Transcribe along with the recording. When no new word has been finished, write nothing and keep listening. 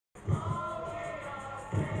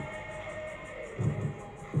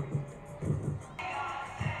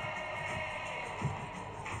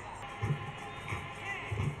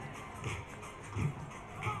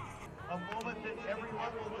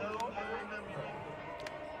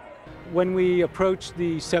when we approached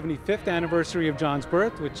the 75th anniversary of John's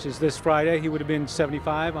birth, which is this Friday, he would have been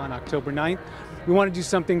 75 on October 9th, we want to do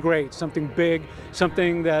something great, something big,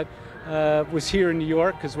 something that was here in New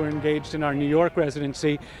York, because we're engaged in our New York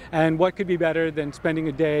residency, and what could be better than spending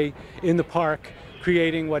a day in the park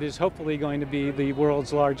creating what is hopefully going to be the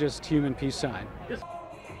world's largest human peace sign.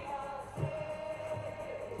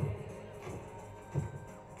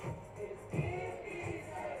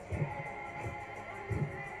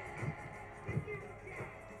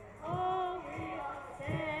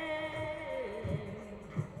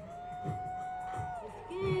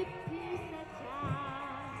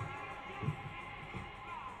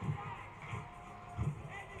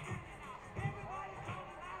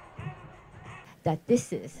 That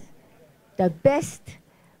this is the best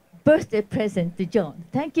birthday present to John.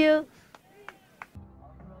 Thank you.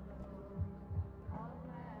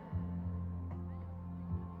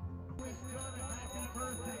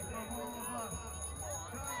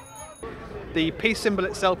 The peace symbol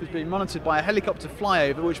itself is being monitored by a helicopter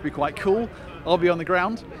flyover, which would be quite cool. I'll be on the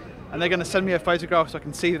ground, and they're going to send me a photograph so I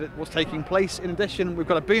can see that what's taking place. In addition, we've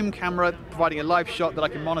got a boom camera providing a live shot that I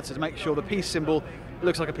can monitor to make sure the peace symbol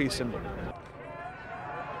looks like a peace symbol.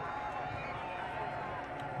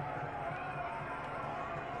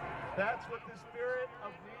 That's what the spirit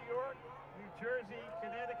of New York, New Jersey,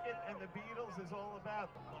 Connecticut, and the Beatles is all about.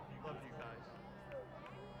 Love you guys.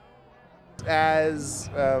 As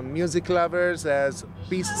music lovers, as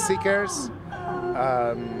peace seekers,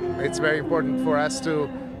 it's very important for us to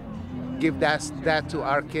give that to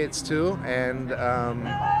our kids too, and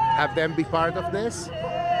have them be part of this.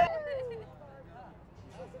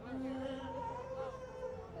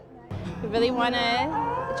 We really want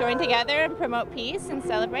to join together and promote peace and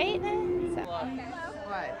celebrate. So.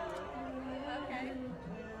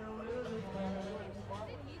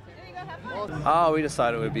 Oh, we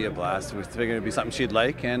decided it would be a blast. We figured it would be something she'd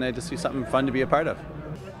like, and it'd just be something fun to be a part of.